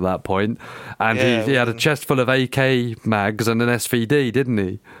 I think at that point, and he had a chest full of AK mags and an SVD, didn't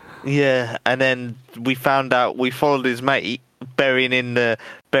he? Yeah, and then we found out. We followed his mate burying in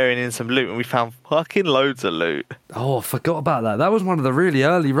some loot, and we found fucking loads of loot. Oh, I forgot about that. That was one of the really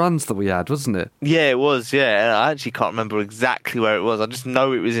early runs that we had, wasn't it? Yeah, it was, yeah. And I actually can't remember exactly where it was. I just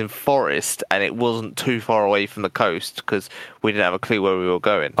know it was in forest, and it wasn't too far away from the coast, because we didn't have a clue where we were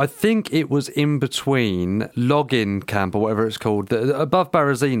going. I think it was in between Login Camp, or whatever it's called, above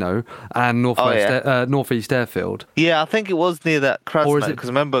Berezino and Northeast Airfield. Yeah, I think it was near that Krasno, because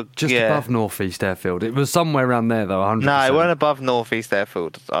remember... Just above Northeast Airfield. It was somewhere around there, though, 100%. No, it weren't above Northeast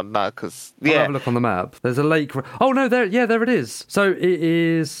Airfield. No, because... I'll have a look on the map. There's a lake... Oh, no, there it is. So it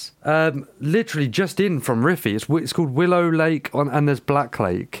is literally just in from Riffy. It's called Willow Lake, and there's Black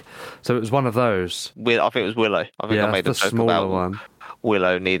Lake. So it was one of those. I think it was Willow. I think I made a joke about one.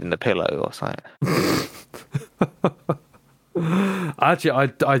 Willow needing a pillow or something.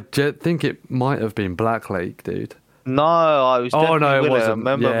 Actually, I think it might have been Black Lake, dude. No, I was. Oh no, it wasn't.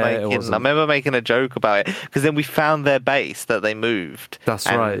 I remember making a joke about it because then we found their base that they moved. That's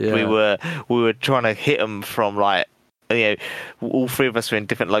right. Yeah, we were trying to hit them from like all 3 of us were in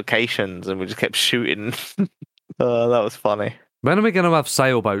different locations and we just kept shooting. That was funny. When are we going to have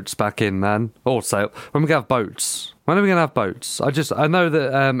sailboats back in, man? When are we going to have boats? When are we going to have boats? I know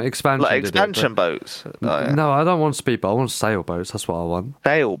that expansion. Like expansion boats. No, I don't want speedboats. I want sailboats. That's what I want.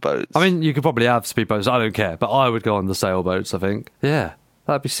 Sailboats. I mean, you could probably have speedboats. I don't care, but I would go on the sailboats. I think. Yeah,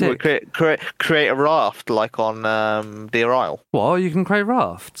 that'd be sick. Create a raft like on Deer Isle. What? You can create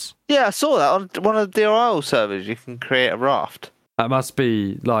rafts? Yeah, I saw that on one of the Deer Isle servers. You can create a raft. That must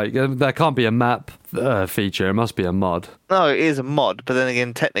be like there can't be a map feature. It must be a mod. No, it is a mod, but then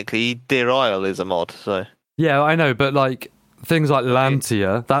again, technically, Deer Isle is a mod. So yeah, I know, but like things like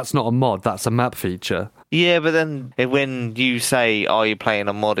Lantia, that's not a mod. That's a map feature. Yeah, but then when you say, "Are you playing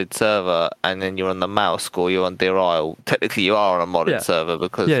a modded server?" and then you're on the mouse or you're on Deer Isle, technically you are on a modded server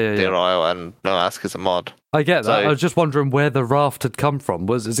because Deer Isle and Noask is a mod. I get that. So, I was just wondering where the raft had come from.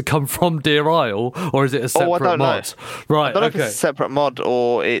 Has it come from Deer Isle or is it a separate mod? Know. Right, I don't know if it's a separate mod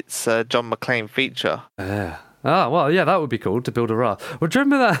or it's a John McClane feature. Yeah. Ah, well, yeah, that would be cool to build a raft. Well, do you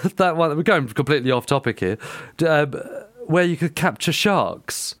remember that one? We're going completely off topic here. Where you could capture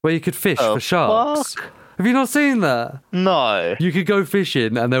sharks, where you could fish for sharks. Fuck? Have you not seen that? No. You could go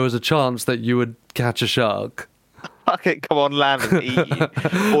fishing and there was a chance that you would catch a shark. Fuck it, come on land and eat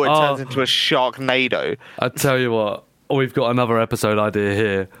you. Or it turns into a Sharknado. I tell you what, we've got another episode idea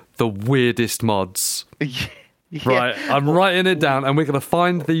here. The weirdest mods. Yeah. Right, I'm writing it down and we're going to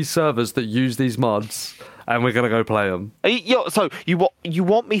find these servers that use these mods and we're going to go play them. So you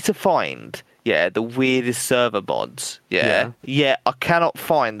want me to find... Yeah, the weirdest server mods. Yeah, I cannot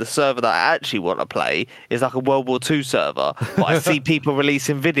find the server that I actually want to play. Is like a World War II server, but I see people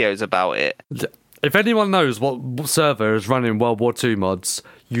releasing videos about it. If anyone knows what server is running World War II mods,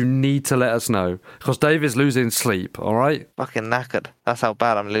 you need to let us know. Because Dave is losing sleep, all right? Fucking knackered. That's how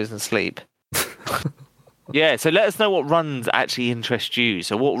bad I'm losing sleep. Yeah, so let us know what runs actually interest you.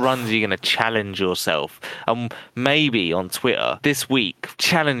 So what runs are you going to challenge yourself? And maybe on Twitter this week,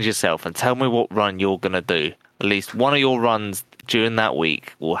 challenge yourself and tell me what run you're going to do. At least one of your runs during that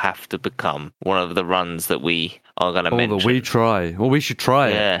week will have to become one of the runs that we are going to mention. That we try. Well, we should try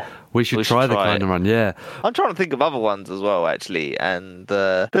it. We should try the kind of run, yeah. I'm trying to think of other ones as well, actually. And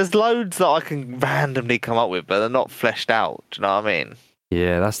there's loads that I can randomly come up with, but they're not fleshed out. Do you know what I mean?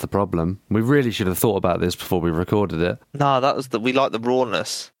 Yeah, that's the problem. We really should have thought about this before we recorded it. No, we like the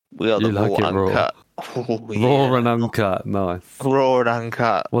rawness. We are the raw uncut. Oh, yeah. Raw and uncut, nice. Raw and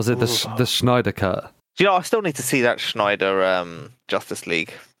uncut. Was it the Schneider cut? Do you know, I still need to see that Schneider Justice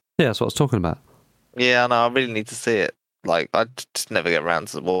League. Yeah, that's what I was talking about. Yeah, no, I really need to see it. Like, I just never get around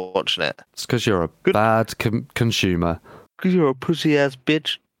to watching it. It's because you're a bad consumer. Because you're a pussy-ass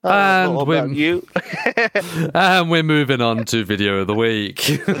bitch. And you. And we're moving on to video of the week.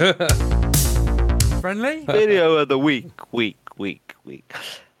 Friendly? Video of the week.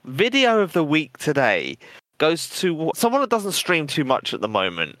 Video of the week today goes to someone that doesn't stream too much at the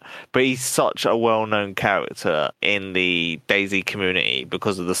moment, but he's such a well-known character in the DayZ community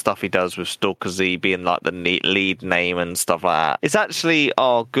because of the stuff he does with Stalker Z being like the lead name and stuff like that. It's actually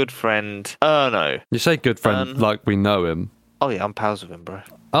our good friend Erno. You say good friend like we know him. Oh yeah, I'm pals with him, bro.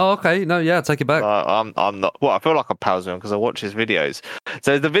 Oh, okay. No, yeah, take it back. I'm not. Well, I feel like I'm pals with him because I watch his videos.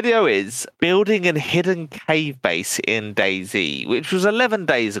 So the video is building a hidden cave base in DayZ, which was 11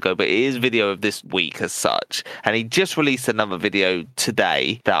 days ago, but it is video of this week as such. And he just released another video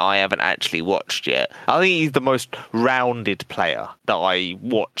today that I haven't actually watched yet. I think he's the most rounded player that I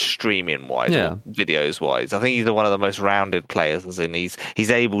watch streaming wise, or videos wise. I think he's one of the most rounded players, as in he's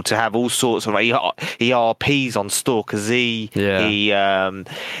able to have all sorts of he RPs on Stalker Z. Yeah.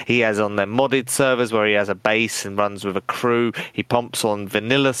 He has on their modded servers where he has a base and runs with a crew. He pumps on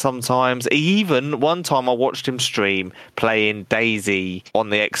vanilla sometimes. One time I watched him stream playing DayZ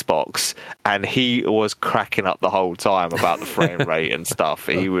on the Xbox, and he was cracking up the whole time about the frame rate and stuff.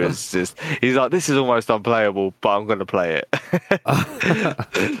 He's like, this is almost unplayable, but I'm going to play it.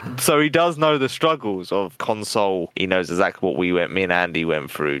 So he does know the struggles of console. He knows exactly what me and Andy went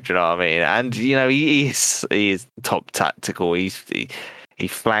through. Do you know what I mean? And, you know, he is top tactical. He's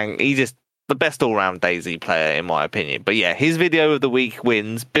just the best all-round DayZ player, in my opinion. But yeah, his video of the week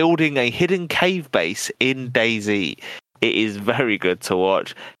wins building a hidden cave base in DayZ. It is very good to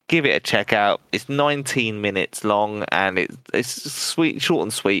watch. Give it a check out. It's 19 minutes long, and it's sweet, short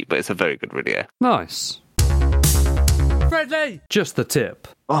and sweet, but it's a very good video. Nice. Friendly! Just the tip.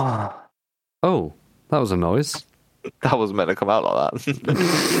 Oh, that was a noise. That was meant to come out like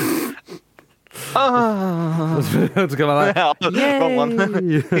that. To come like that. Wrong one.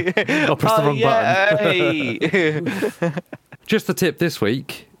 I pressed the wrong button. Just the tip this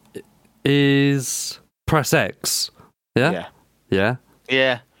week is press X. Yeah?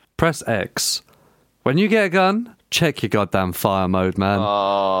 Yeah. Press X. When you get a gun, check your goddamn fire mode, man.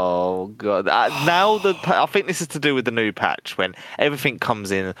 Oh, God. I think this is to do with the new patch when everything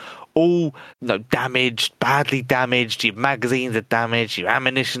comes in all damaged, badly damaged. Your magazines are damaged. Your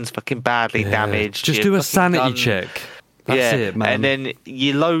ammunition's fucking badly damaged. Just do a sanity check. That's it, man. And then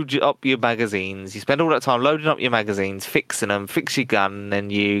you load up your magazines. You spend all that time loading up your magazines, fixing them, fix your gun, and then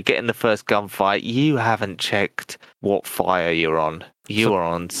you get in the first gunfight. You haven't checked what fire you're on. You are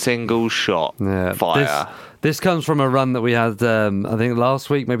on single shot fire. This comes from a run that we had, I think last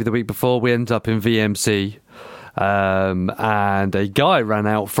week, maybe the week before. We ended up in VMC. And a guy ran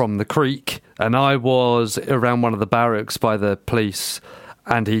out from the creek, and I was around one of the barracks by the police,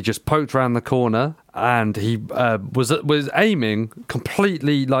 and he just poked around the corner, and he was aiming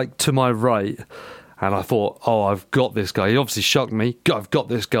completely like to my right, and I thought, I've got this guy. He obviously shocked me. I've got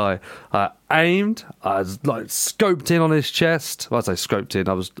this guy. I aimed. I was like scoped in on his chest. Well, I say scoped in.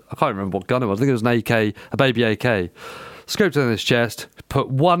 I can't remember what gun it was. I think it was an AK, a baby AK. Scoped in on his chest. Put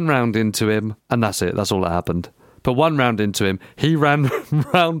one round into him, and that's it. That's all that happened. Put one round into him. He ran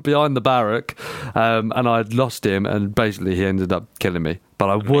round behind the barrack, and I'd lost him, and basically he ended up killing me.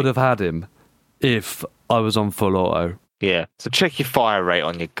 But I would have had him if I was on full auto. Yeah. So check your fire rate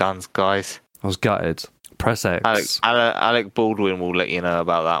on your guns, guys. I was gutted. Press X. Alec Baldwin will let you know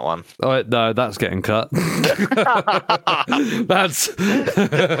about that one. Oh, no, that's getting cut. That's...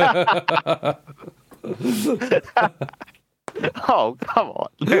 Oh, come on.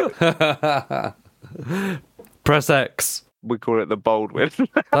 Press X. We call it the Baldwin.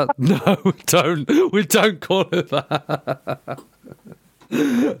 No, we don't. We don't call it that.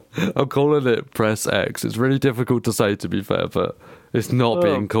 I'm calling it Press X. It's really difficult to say, to be fair, but it's not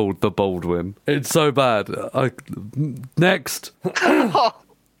being called the Baldwin. It's so bad. Next.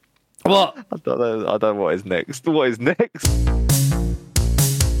 What? I don't know what is next. What is next?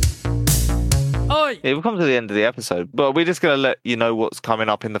 Oi! Yeah, we've come to the end of the episode, but we're just going to let you know what's coming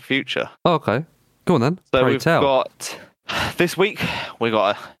up in the future. Okay. Go on then. So Pray we've tell. got... This week, we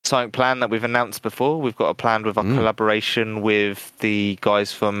got something planned that we've announced before. We've got a plan with our collaboration with the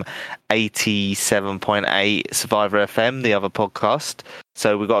guys from 87.8 Survivor FM, the other podcast.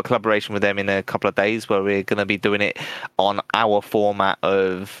 So we've got a collaboration with them in a couple of days where we're going to be doing it on our format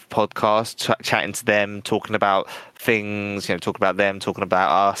of podcast, chatting to them, talking about things, talking about them, talking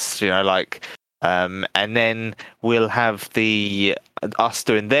about us, and then we'll have us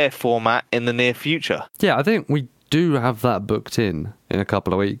doing their format in the near future. Yeah, I think we do have that booked in a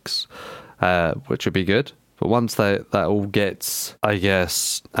couple of weeks, which would be good. But once that all gets, I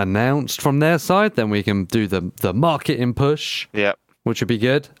guess, announced from their side, then we can do the marketing push. Yep. Which would be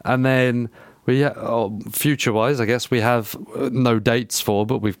good. And then future-wise, I guess we have no dates for,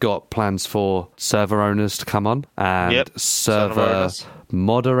 but we've got plans for server owners to come on and server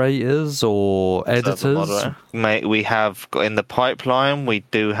moderators or editors. Mate, we have got in the pipeline. We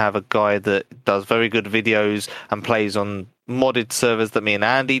do have a guy that does very good videos and plays on modded servers that me and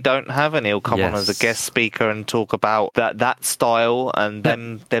Andy don't have, and he'll come on as a guest speaker and talk about that style and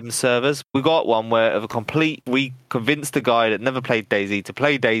them servers. We got one we convinced a guy that never played DayZ to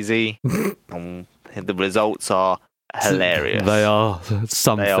play DayZ, and the results are hilarious. They are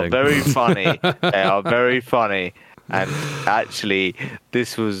something. They are very funny. They are very funny. And actually,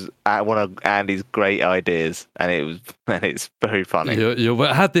 this was one of Andy's great ideas, and it's very funny. You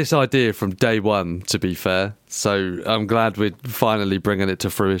had this idea from day one, to be fair. So I'm glad we're finally bringing it to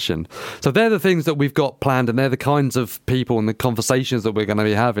fruition. So they're the things that we've got planned, and they're the kinds of people and the conversations that we're going to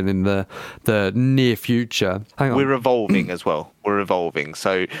be having in the near future. Hang on. We're evolving as well. We're evolving.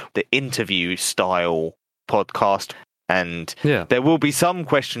 So the interview style podcast, and there will be some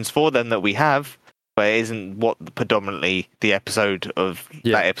questions for them that we have, but it isn't what predominantly the episode of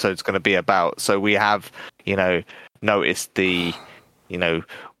that episode's going to be about. So we have, noticed we're going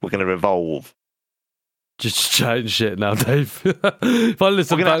to evolve. Just chatting shit now, Dave. If I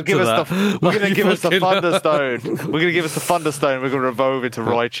listen back to that, we're going to give us the Thunderstone. We're going to give us the Thunderstone. We're going to evolve into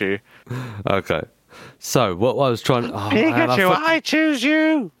Raichu. Okay. So what I was trying... Pikachu, I choose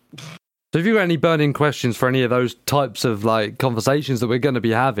you! So if you've got any burning questions for any of those types of conversations that we're going to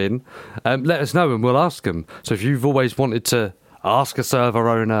be having, let us know and we'll ask them. So if you've always wanted to ask a server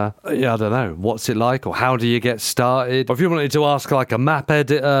owner, I don't know, what's it like, or how do you get started? Or if you wanted to ask a map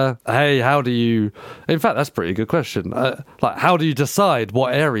editor, hey, how do you... In fact, that's a pretty good question. How do you decide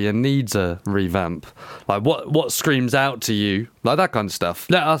what area needs a revamp? What screams out to you? That kind of stuff.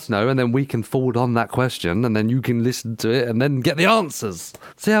 Let us know, and then we can forward on that question, and then you can listen to it and then get the answers.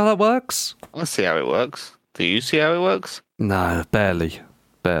 See how that works? I see how it works. Do you see how it works? No, barely.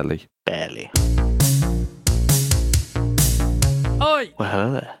 Oi! Well,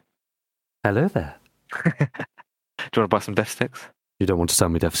 hello there. Hello there. Do you want to buy some death sticks? You don't want to sell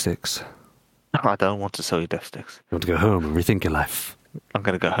me death sticks? No, I don't want to sell you death sticks. You want to go home and rethink your life? I'm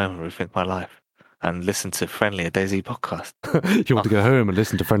going to go home and rethink my life and listen to Friendly DayZ podcast. You want to go home and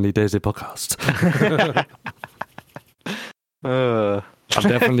listen to Friendly DayZ podcast? I'm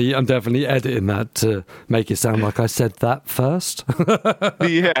definitely editing that to make it sound like I said that first.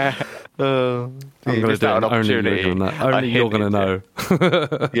 Yeah. I'm going to do an opportunity. Only you're going to know.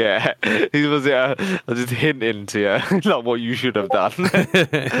 Yeah. He was just hinting to you what you should have done.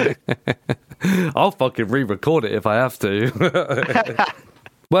 I'll fucking re-record it if I have to.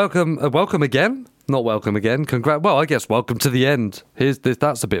 Welcome again. Not welcome again. Well, I guess welcome to the end.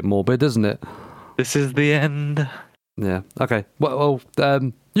 That's a bit morbid, isn't it? This is the end. Yeah. Okay. Well,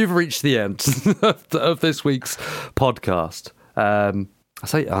 you've reached the end of this week's podcast. I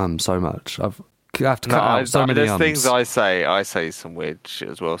say so much. I have to cut out so many there's things I say some weird shit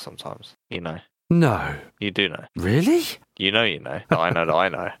as well sometimes. No. You do know. Really? You know. I know that I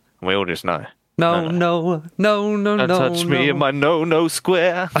know. We all just know. No. Don't touch me in my no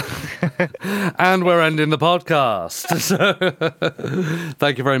square. And we're ending the podcast.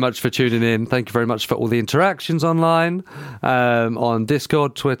 Thank you very much for tuning in. Thank you very much for all the interactions online, on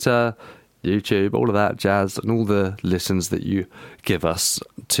Discord, Twitter, YouTube, all of that jazz, and all the listens that you give us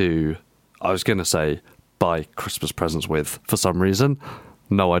to, I was going to say, buy Christmas presents with for some reason.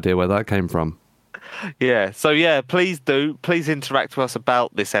 No idea where that came from. Yeah, so please interact with us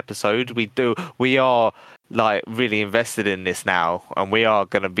about this episode. We are really invested in this now, and we are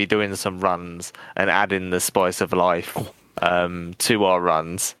going to be doing some runs and adding the spice of life. to our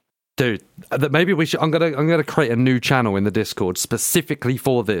runs. Dude, maybe we should. I'm gonna create a new channel in the Discord specifically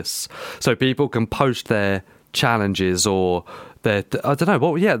for this, so people can post their challenges or their, I don't know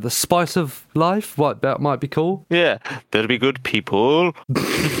what. Yeah, the spice of life. What that might be cool. Yeah, that'll be good, people.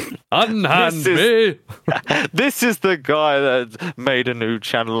 Unhand me. This is the guy that made a new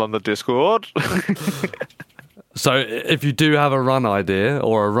channel on the Discord. So if you do have a run idea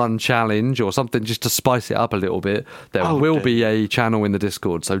or a run challenge or something just to spice it up a little bit, there will be a channel in the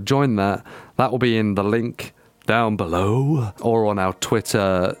Discord. So join that. That will be in the link down below or on our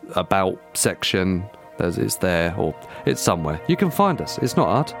Twitter about section. It's there or it's somewhere. You can find us. It's not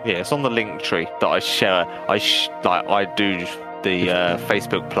hard. Yeah, it's on the link tree that I share. I do the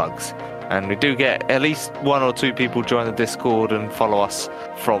Facebook plugs. And we do get at least 1 or 2 people join the Discord and follow us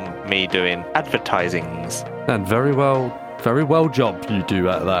from me doing advertisings. And very well job you do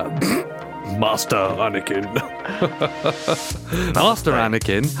at that. Master Anakin. Master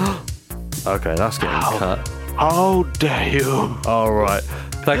Anakin. Okay, that's getting cut. How dare you? All right.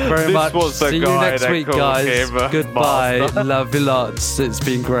 Thank you very much. See you next week, guys. Goodbye. Love you lots. It's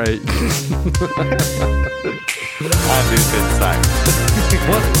been great. Andy's been sacked.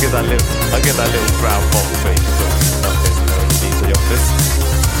 What? I get that little brown bottle thing. He's in the office.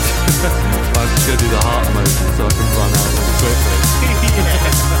 I'm just going to do the heart emoji so I can run out really quickly.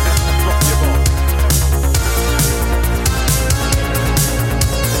 Yeah. Drop your ball.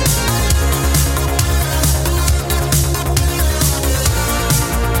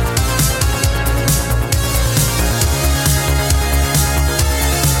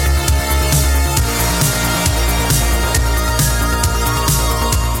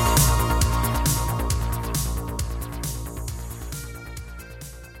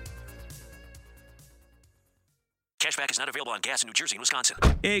 Cashback is not available on gas in New Jersey and Wisconsin.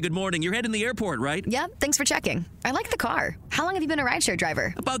 Hey, good morning. You're heading to the airport, right? Yep, thanks for checking. I like the car. How long have you been a rideshare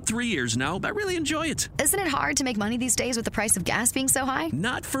driver? About 3 years now. I really enjoy it. Isn't it hard to make money these days with the price of gas being so high?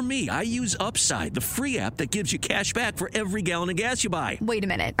 Not for me. I use Upside, the free app that gives you cash back for every gallon of gas you buy. Wait a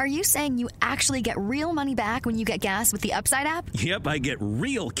minute. Are you saying you actually get real money back when you get gas with the Upside app? Yep, I get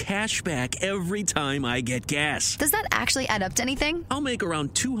real cash back every time I get gas. Does that actually add up to anything? I'll make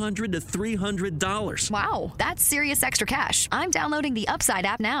around $200 to $300. Wow, that's serious extra cash. I'm downloading the Upside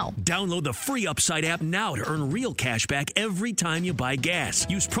app now. Download the free Upside app now to earn real cash back every time you buy gas.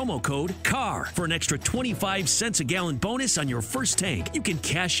 Use promo code CAR for an extra 25 cents a gallon bonus on your first tank. You can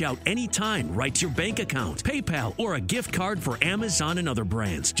cash out anytime right to your bank account, PayPal, or a gift card for Amazon and other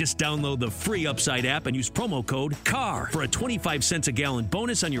brands. Just download the free Upside app and use promo code CAR for a 25 cents a gallon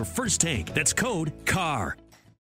bonus on your first tank. That's code CAR.